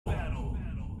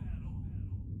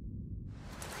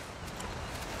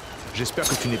J'espère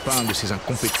que tu n'es pas un de ces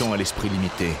incompétents à l'esprit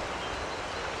limité.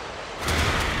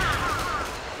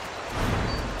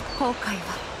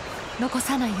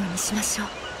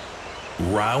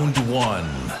 Round 1.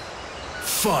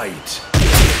 Fight!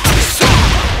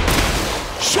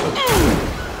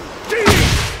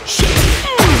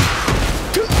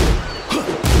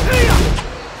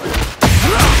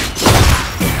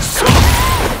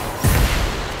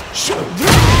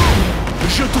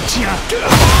 Je te tiens.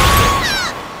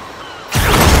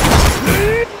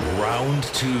 Round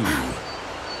 2.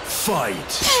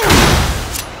 Fight!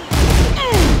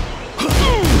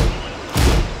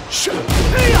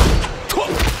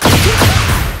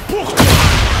 Pour toi.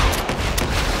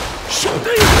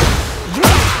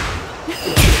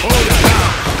 Oh là là.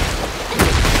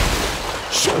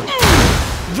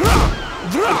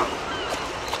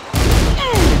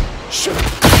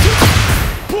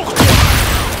 Pour toi.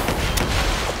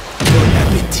 Bon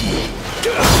appétit!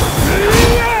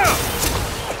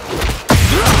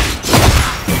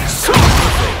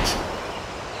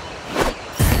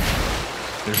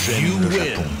 J'aime le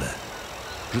Japon.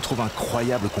 Je trouve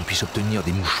incroyable qu'on puisse obtenir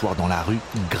des mouchoirs dans la rue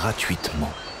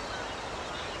gratuitement.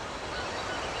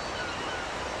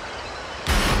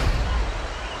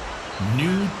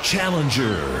 New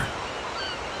challenger.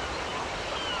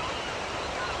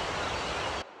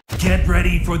 Get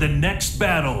ready for the next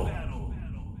battle.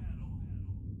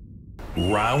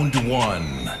 Round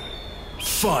 1.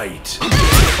 Fight!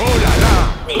 Oh là là.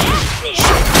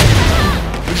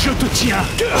 Je te tiens.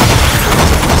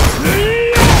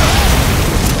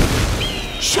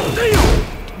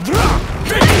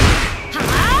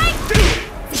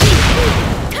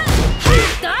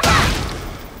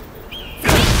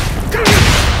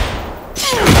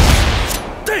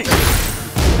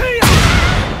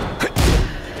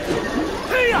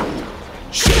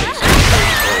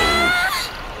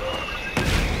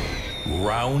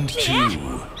 Round 2.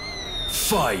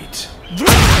 Fight!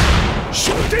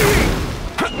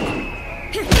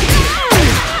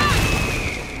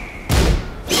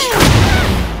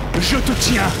 Je te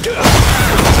tiens.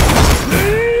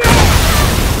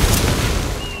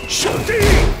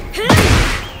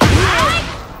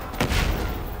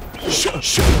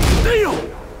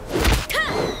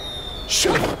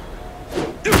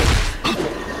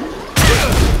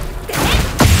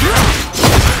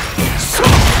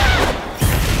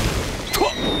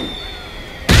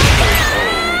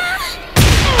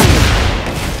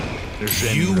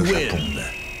 J'aime le Japon.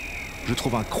 Je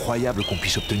trouve incroyable qu'on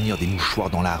puisse obtenir des mouchoirs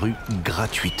dans la rue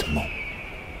gratuitement.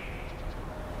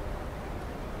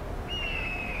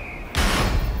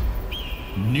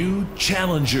 New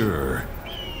challenger.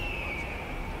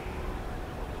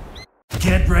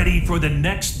 Get ready for the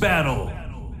next battle.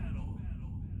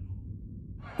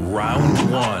 Round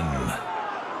 1.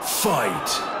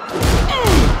 Fight!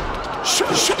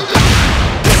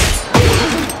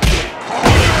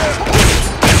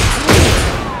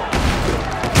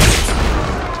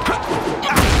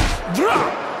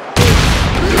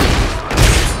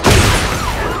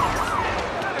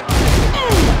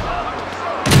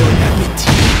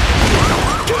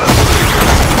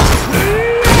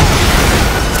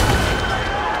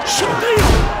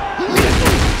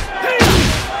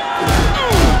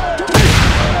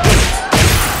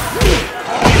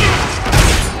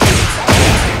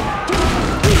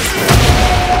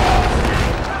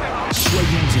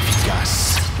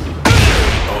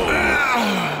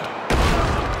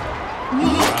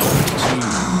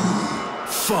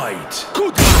 Fight!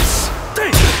 Coup de grâce.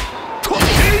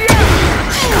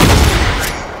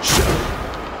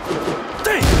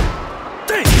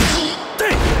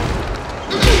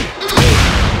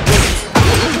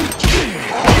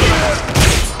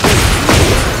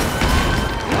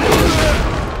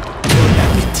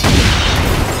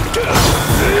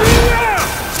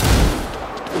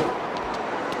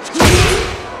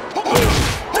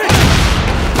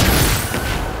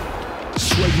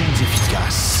 Soyons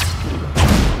efficaces.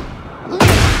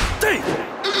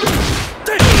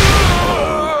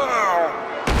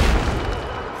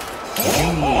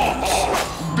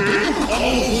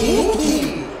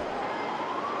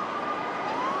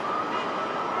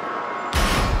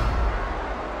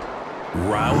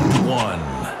 Round 1.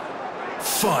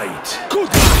 Fight! Coup de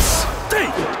grâce.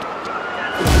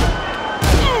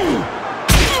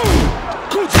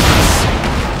 Coup de grâce.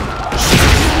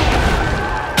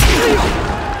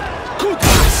 Coup de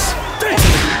grâce.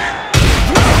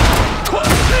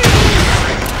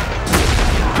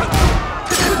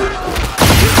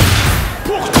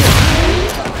 Pour toi.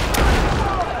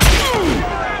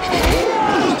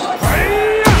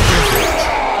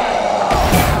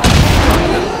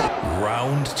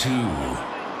 Round 2.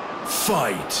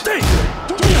 Fight!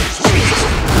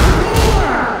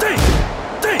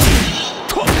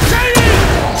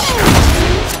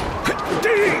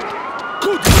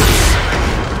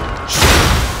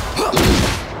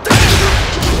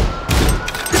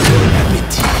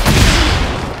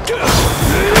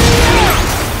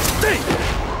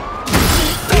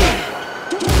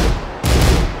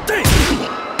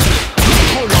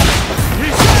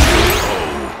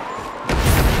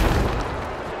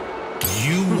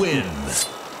 You win!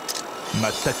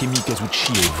 Ma Takemi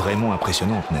Kazuchi est vraiment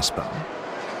impressionnante, n'est-ce pas?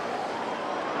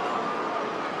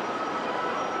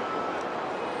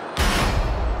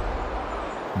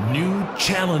 New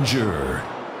challenger.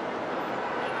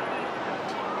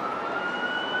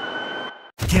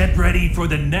 Get ready for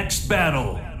the next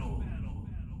battle.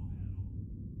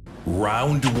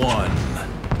 Round 1.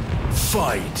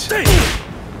 Fight.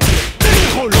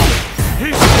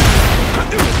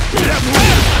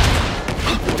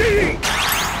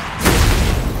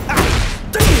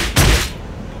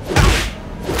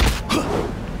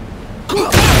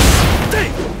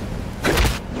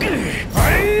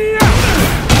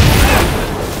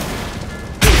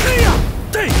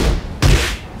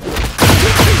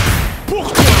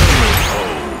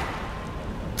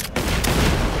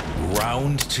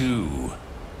 Round 2.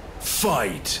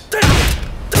 Fight.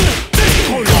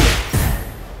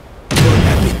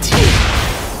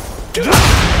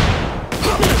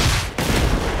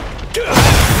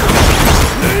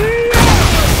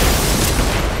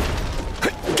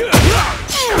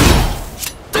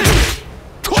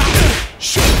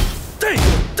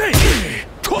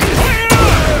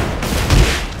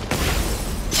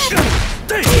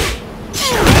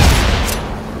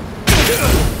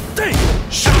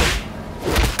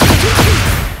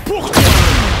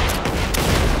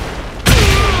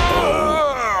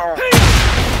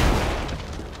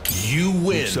 You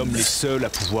win. Nous sommes les seuls à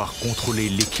pouvoir contrôler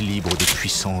l'équilibre des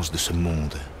puissances de ce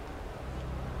monde.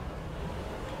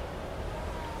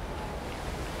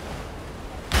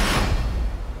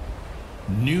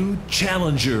 New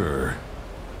challenger.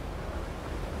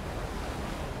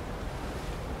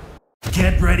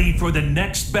 Get ready for the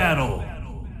next battle.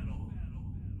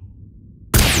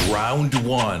 Round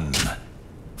 1.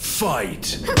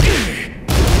 Fight.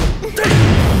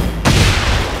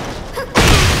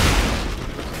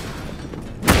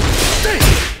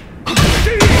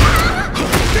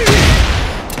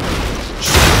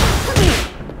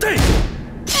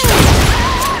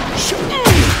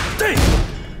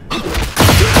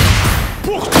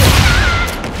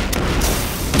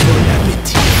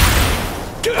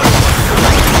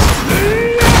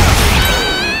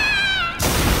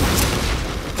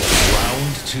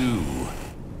 Round 2.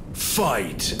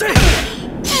 Fight.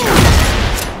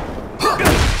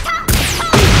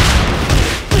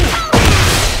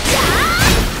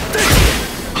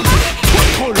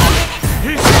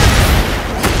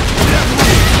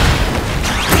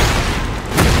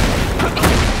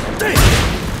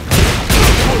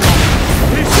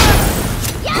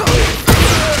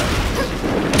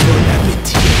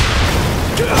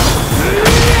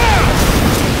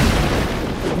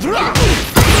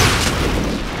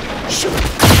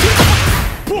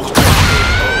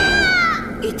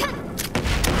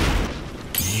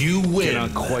 You Quel win.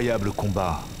 incroyable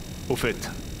combat! Au fait,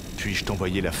 puis-je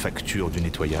t'envoyer la facture du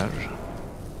nettoyage?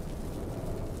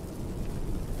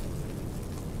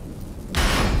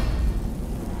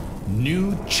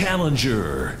 New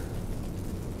challenger.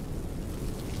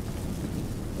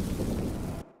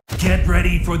 Get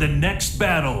ready for the next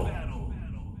battle.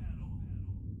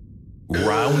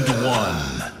 Round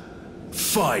 1.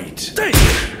 Fight.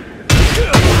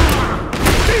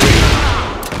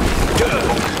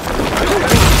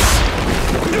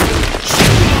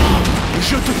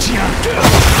 Je te tiens.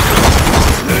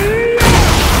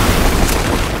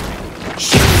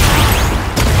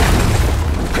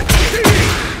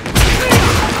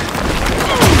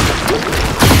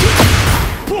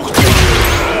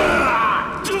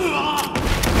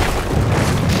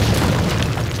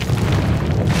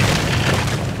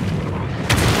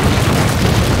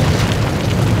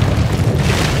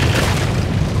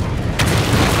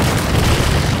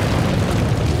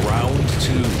 Round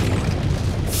 2.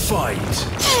 Fight.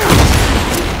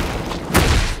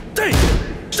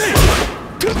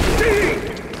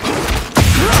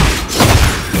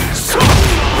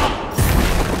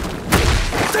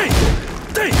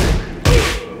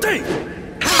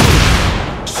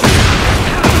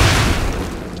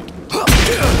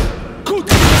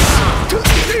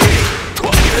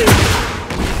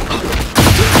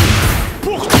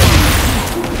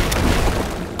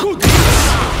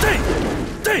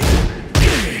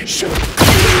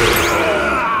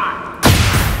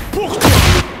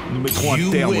 mettrons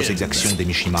un terme aux exactions des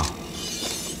Mishima.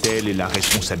 Telle est la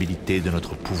responsabilité de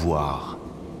notre pouvoir.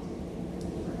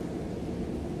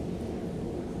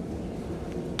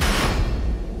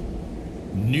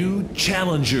 New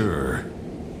challenger.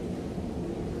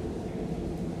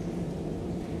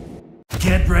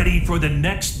 Get ready for the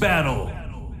next battle.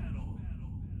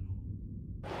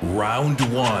 Round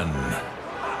 1.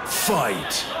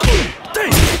 Fight.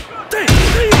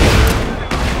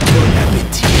 Bon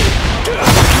appétit.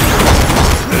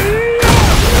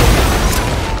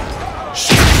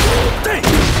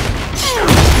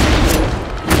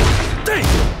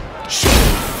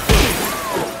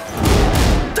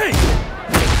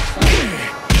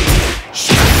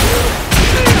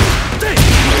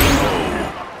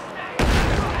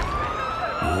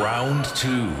 Round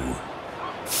 2.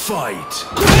 Fight.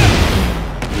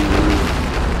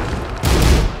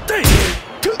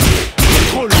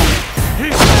 Trop lent.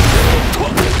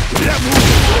 L'amour.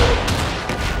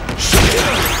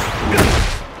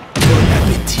 Bon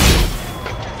appétit.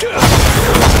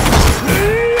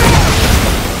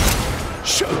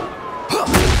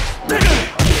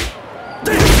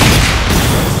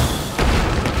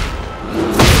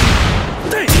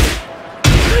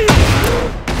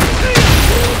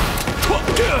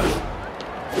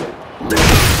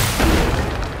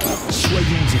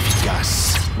 Soyons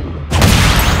efficaces.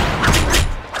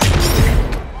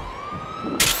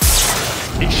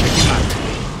 Échec et mat.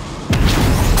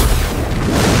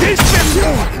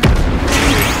 Dispersion.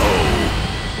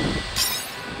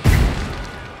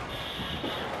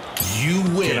 You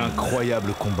Quel win.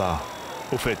 incroyable combat.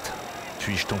 Au fait,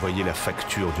 puis-je t'envoyer la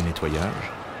facture du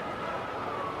nettoyage?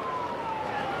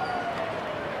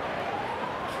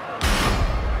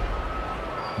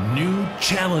 New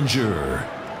challenger.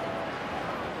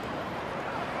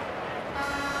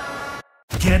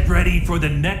 Get ready for the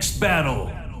next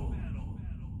battle.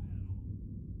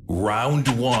 Round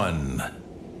 1.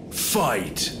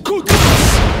 Fight. Coup de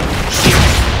grâce.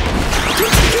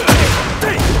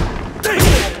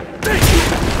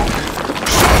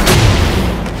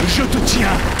 Je te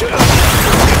tiens.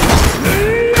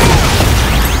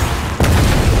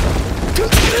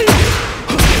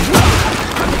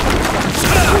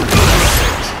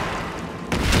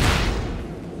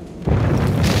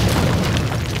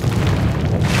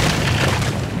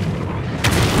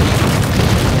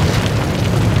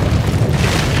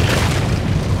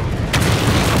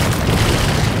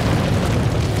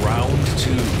 Round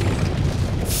 2.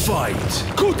 Fight.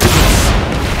 Coup de grâce.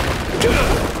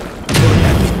 Bon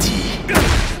appétit.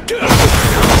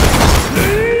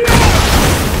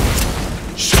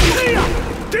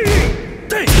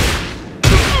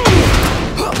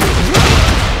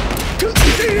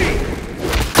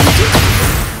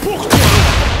 Pour toi.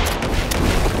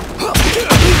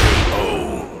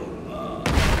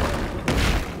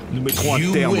 Nous mettrons You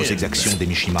un terme aux win. exactions des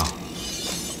Mishima.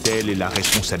 Telle est la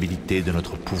responsabilité de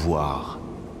notre pouvoir.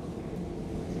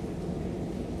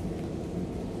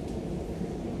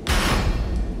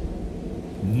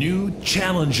 New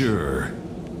challenger.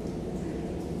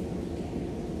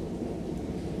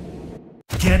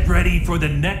 Get ready for the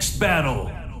next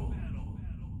battle.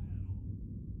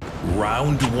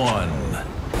 Round 1.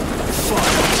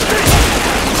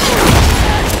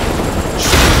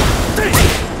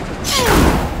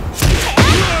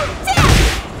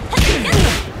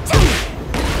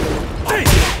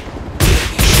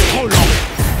 Trop lent.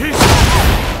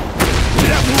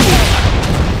 L'amour.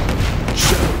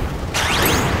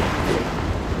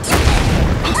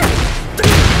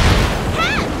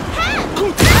 Coup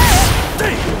de grâce.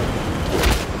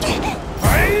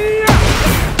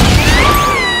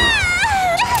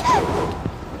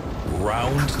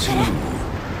 Round 2.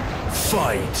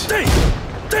 Fight.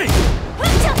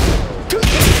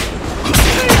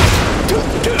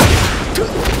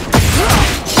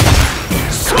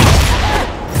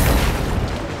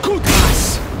 Coup de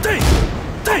grâce.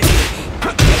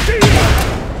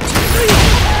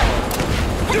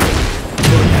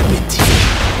 Bon appétit.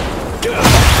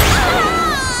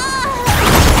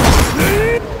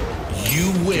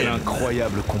 You Quel win.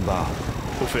 incroyable combat.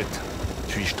 Au fait,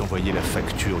 puis-je t'envoyer la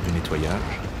facture du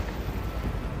nettoyage?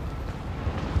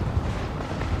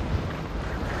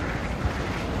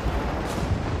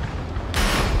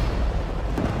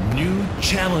 New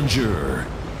challenger.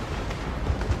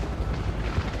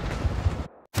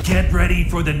 Get ready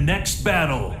for the next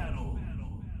battle.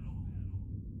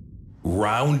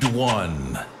 Round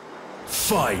 1.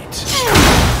 Fight.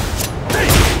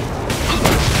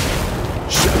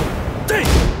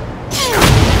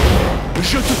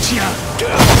 Je te tiens.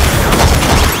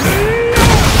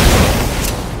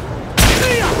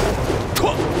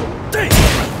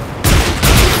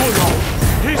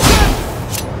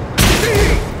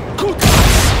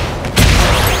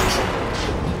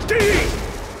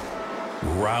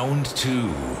 Round 2.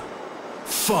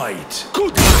 Fight. Coup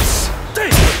de grâce.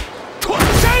 Toi,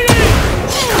 ça y est.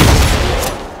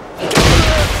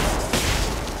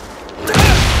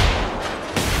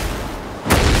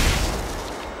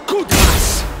 Coup de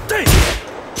grâce.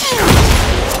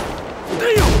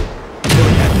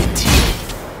 Bon appétit.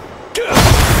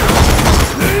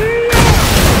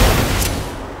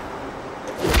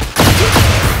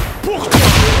 Pour toi.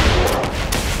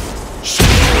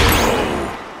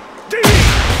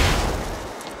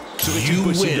 Serait-il You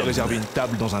possible de win. réserver une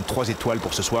table dans un 3 étoiles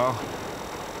pour ce soir?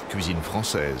 Cuisine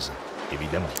française,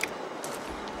 évidemment.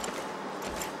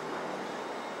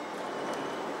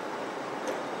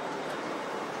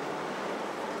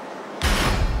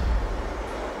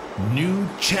 New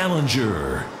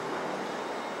challenger.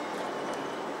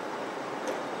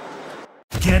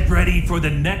 Get ready for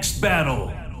the next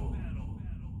battle.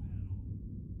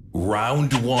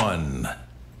 Round 1.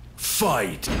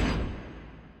 Fight.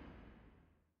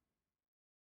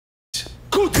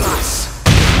 Coup de grâce.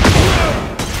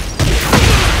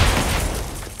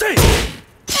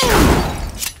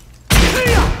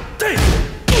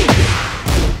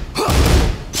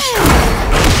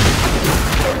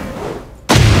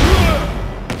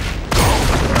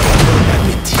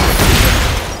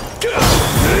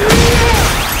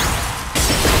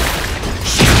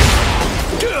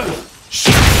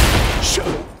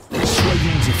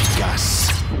 Soyons efficaces.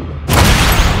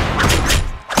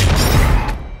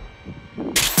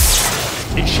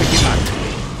 Échec et mat.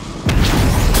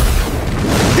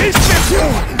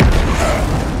 Dispersion.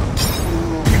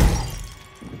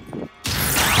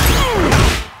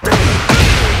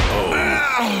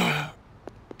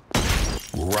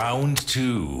 Round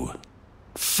 2.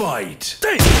 Fight.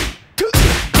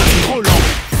 Trop lent.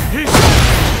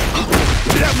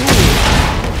 L'amour.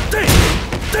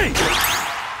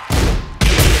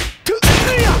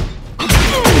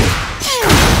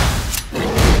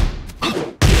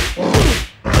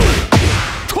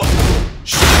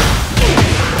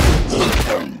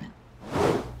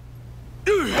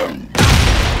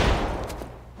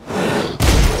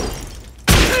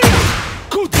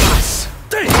 Coup de grâce.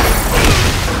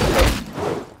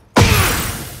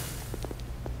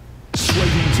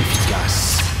 Soyons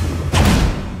efficaces.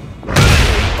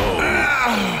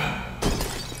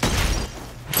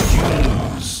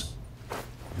 Lose.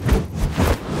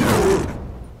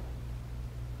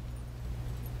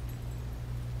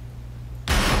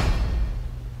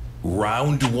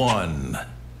 Round 1.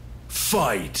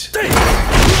 Fight.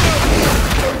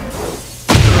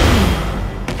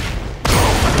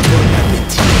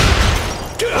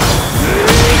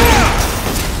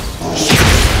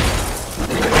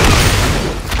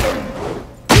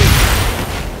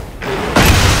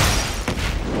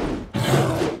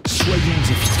 Soyons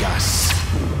efficaces.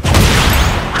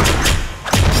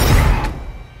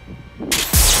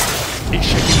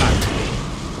 Échec et mat.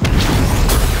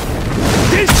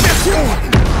 Dispersion.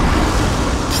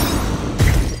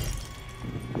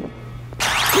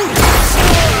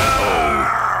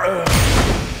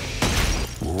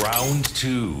 Round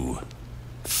 2.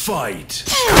 Fight.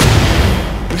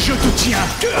 Je te tiens.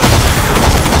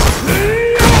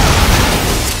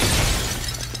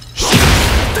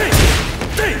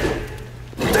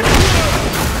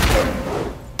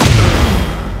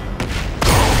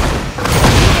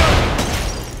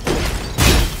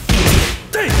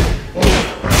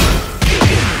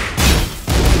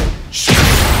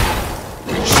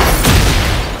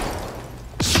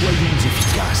 Soyons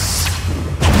efficaces.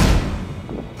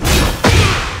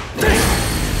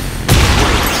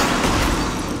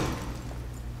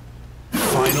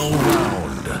 Final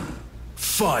round.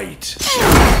 Fight.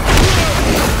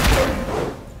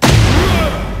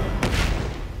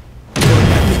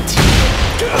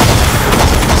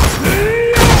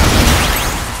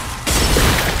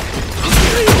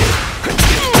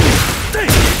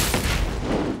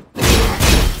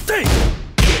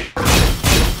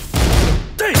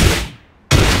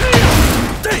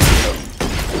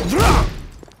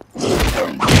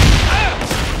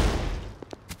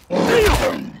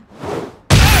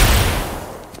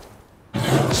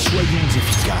 Soyons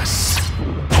efficaces.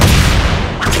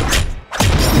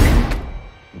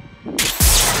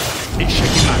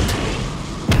 Échec et mat.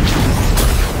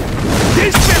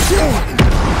 Dispersion.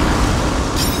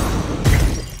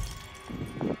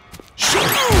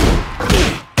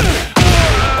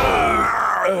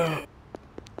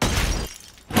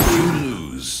 You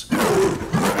lose.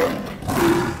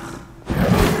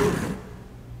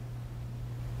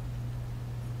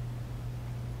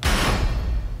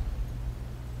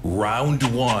 Round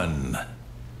 1.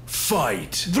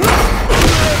 Fight.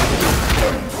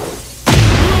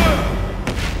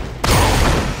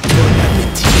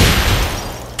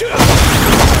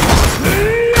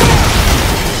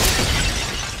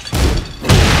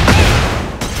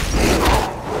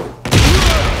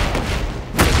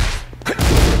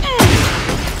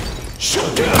 Soyons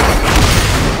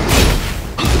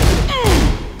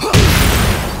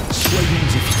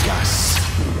efficaces.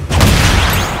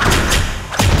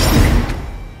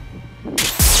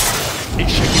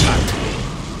 Échec mat.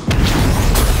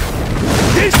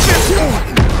 Dispersion.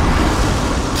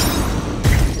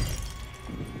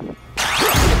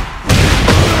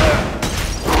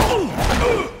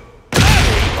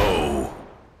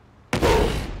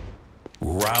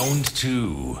 Round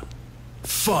 2.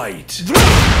 Fight!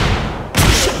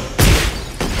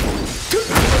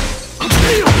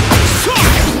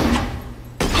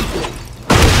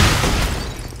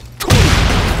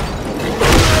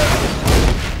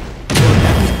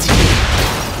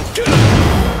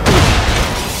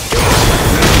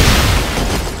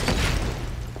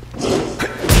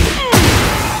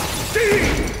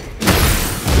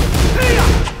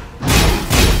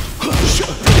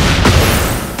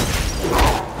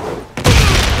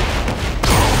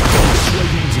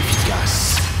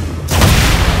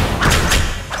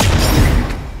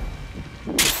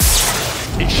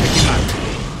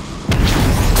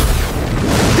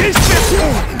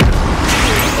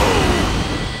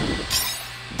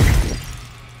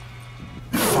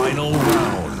 Final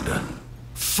round.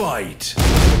 Fight!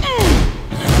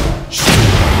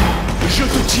 Je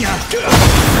te tiens.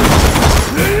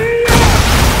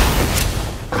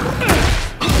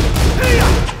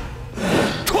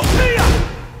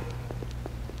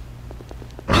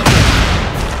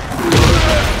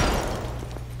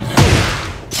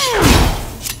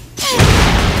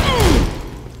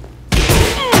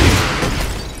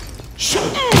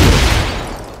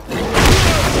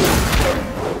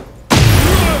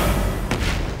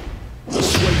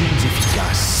 Soyons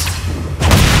efficaces.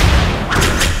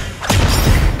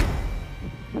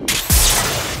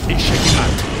 Échec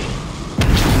mat.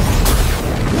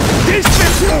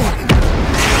 Dispersion.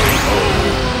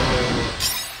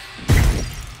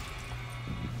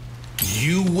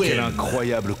 You win! Quel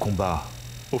incroyable combat.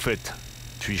 Au fait,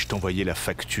 puis-je t'envoyer la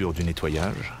facture du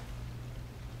nettoyage?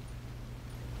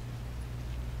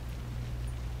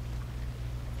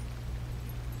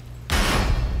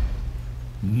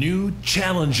 New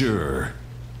challenger.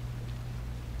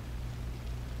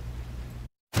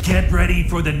 Get ready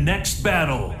for the next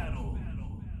battle.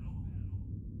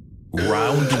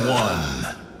 Round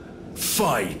 1.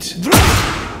 Fight!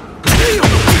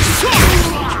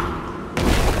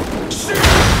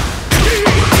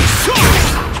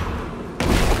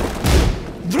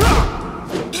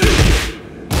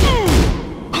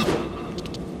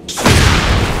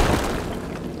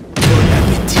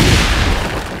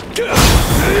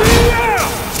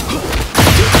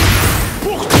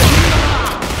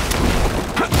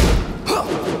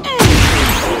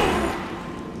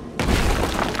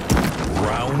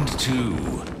 Round 2.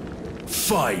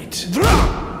 Fight!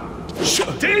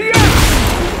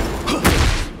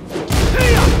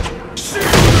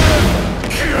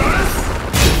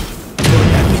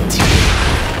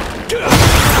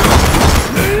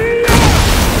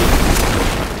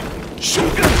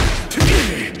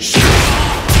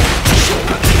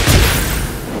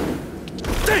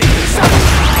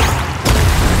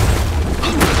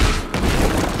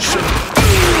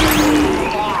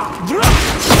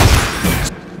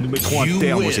 Nous mettrons un You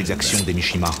terme aux win. exactions des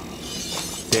Mishima.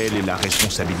 Telle est la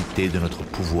responsabilité de notre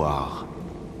pouvoir.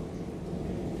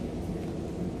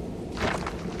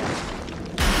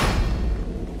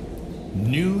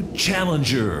 New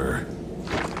challenger.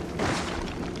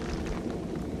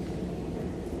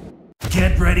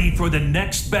 Get ready for the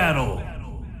next battle.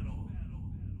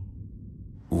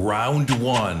 Round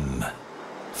 1.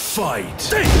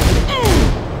 Fight!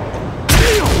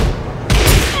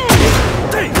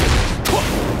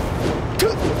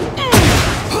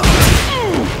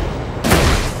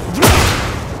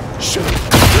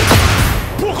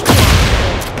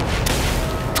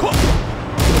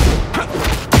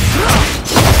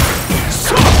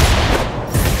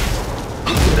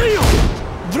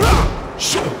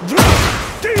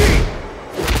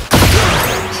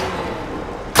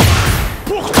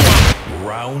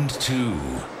 Round 2.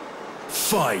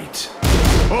 Fight!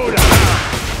 Oh là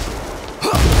là.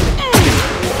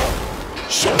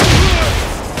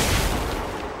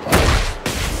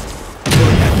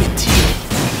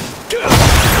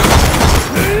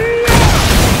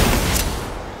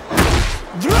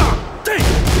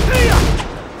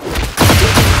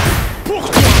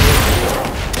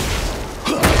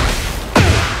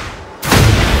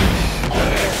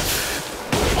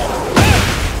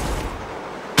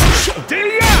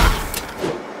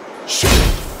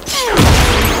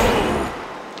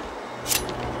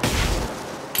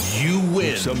 You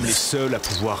win! Nous sommes les seuls à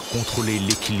pouvoir contrôler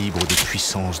l'équilibre des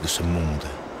puissances de ce monde.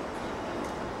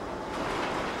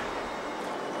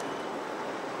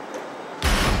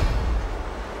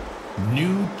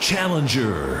 New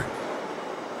challenger.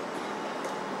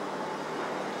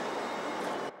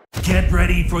 Get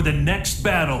ready for the next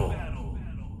battle.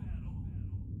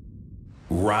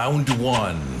 Round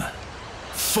 1.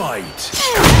 Fight.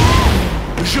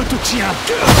 Je te tiens.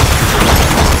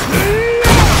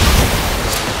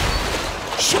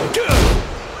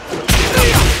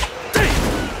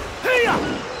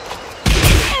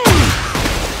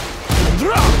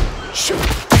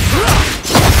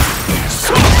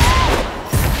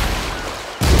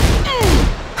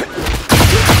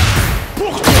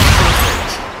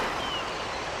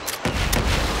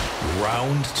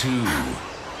 Round 2.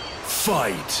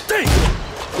 Fight.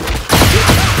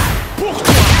 Pour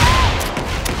toi.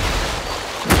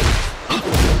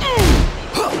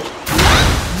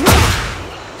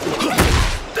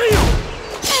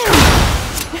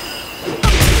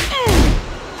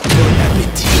 Bon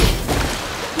appétit.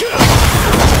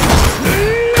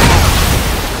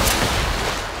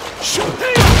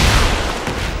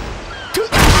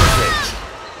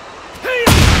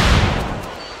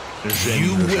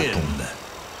 J'aime le Japon.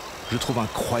 Je trouve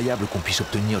incroyable qu'on puisse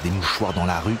obtenir des mouchoirs dans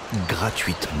la rue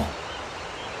gratuitement.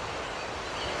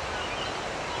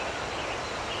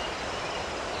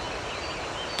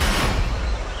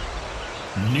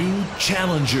 New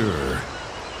challenger.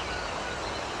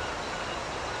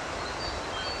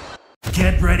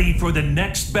 Get ready for the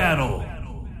next battle.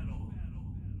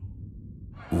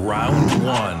 Round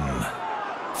 1.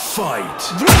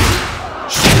 Fight.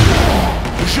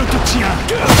 Je te tiens.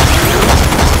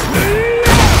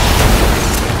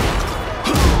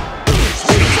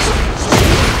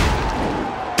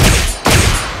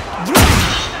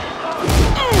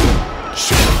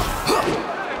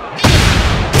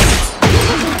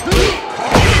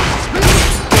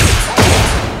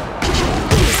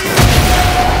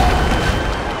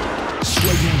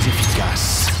 Soyons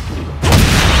efficaces.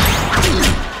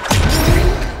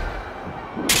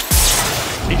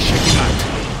 Échec et mat.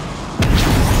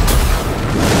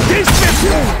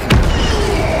 Dispersion.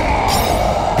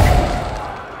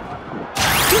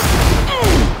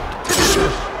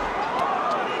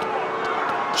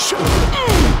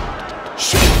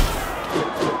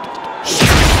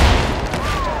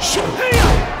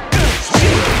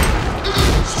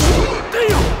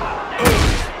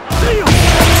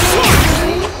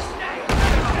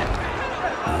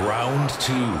 Round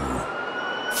 2.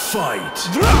 Fight.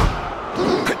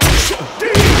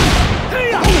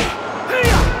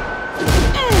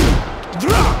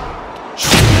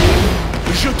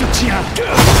 Je te tiens.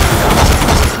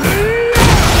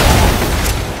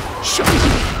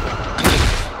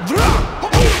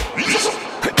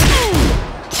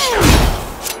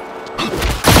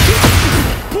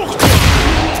 Pour toi.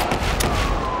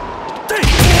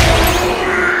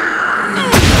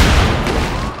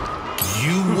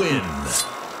 You win.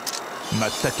 Ma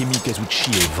Takemi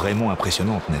Kazuchi est vraiment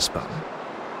impressionnante, n'est-ce pas?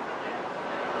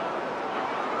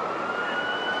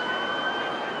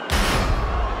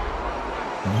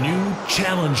 New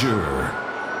challenger.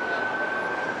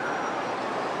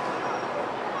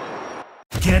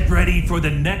 Get ready for the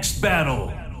next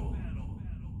battle.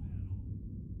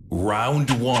 Round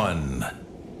 1.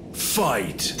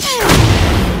 Fight.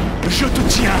 Je te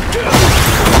tiens.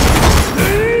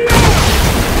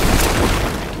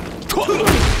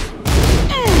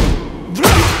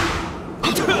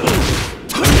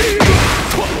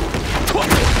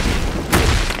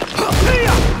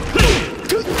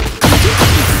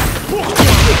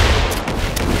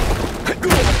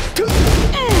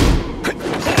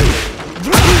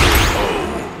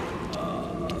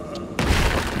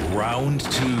 Round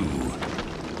 2.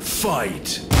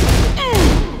 Fight.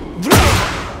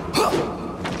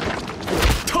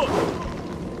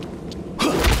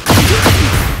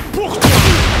 Pour toi.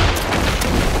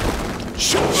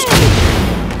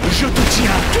 Je te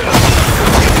tiens.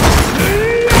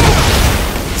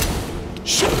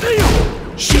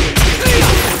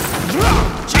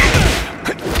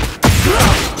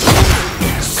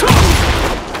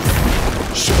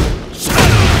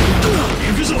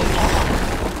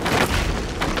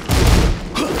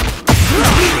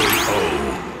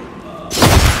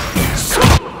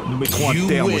 Nous mettrons un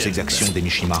terme aux exactions des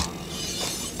Mishima.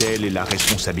 Telle est la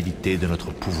responsabilité de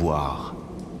notre pouvoir.